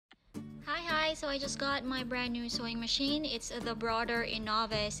Hi, so I just got my brand new sewing machine. It's the broader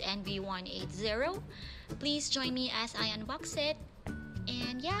Innov-is NV180. Please join me as I unbox it.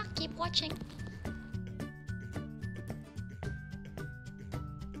 And yeah, keep watching.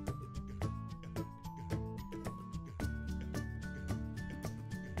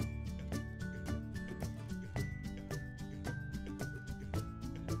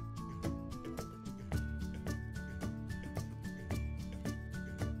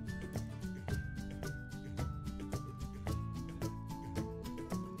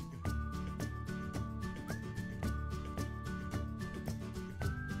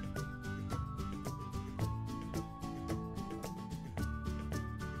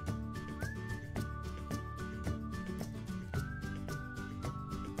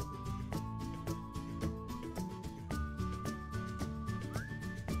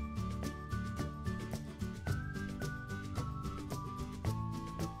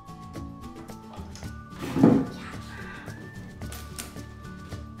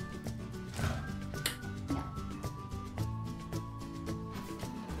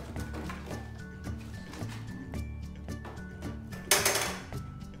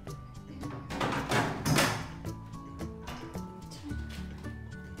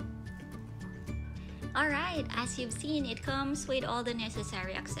 Alright, as you've seen, it comes with all the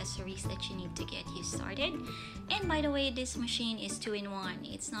necessary accessories that you need to get you started. And by the way, this machine is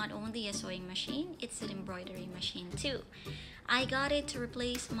 2-in-1. It's not only a sewing machine, it's an embroidery machine too. I got it to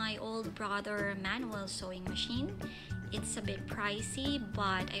replace my old brother manual sewing machine. It's a bit pricey,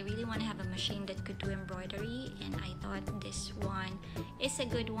 but I really want to have a machine that could do embroidery, and I thought this one is a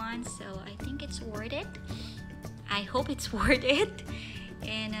good one, so I think it's worth it. I hope it's worth it.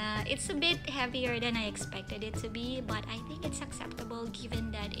 And it's a bit heavier than I expected it to be, but I think it's acceptable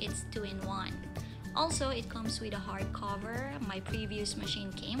given that it's 2-in-1. Also, it comes with a hard cover. My previous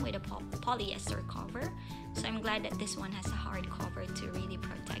machine came with a polyester cover, so I'm glad that this one has a hard cover to really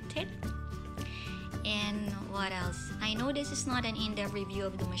protect it. And what else? I know this is not an in-depth review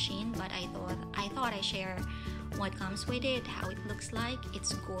of the machine, but I thought I'd share what comes with it, how it looks like.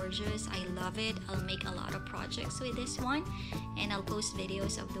 It's gorgeous. I love it. I'll make a lot of projects with this one, and I'll post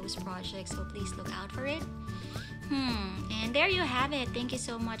videos of those projects, so please look out for it. And there you have it. Thank you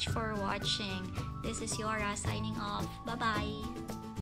so much for watching. This is Yora signing off. Bye bye.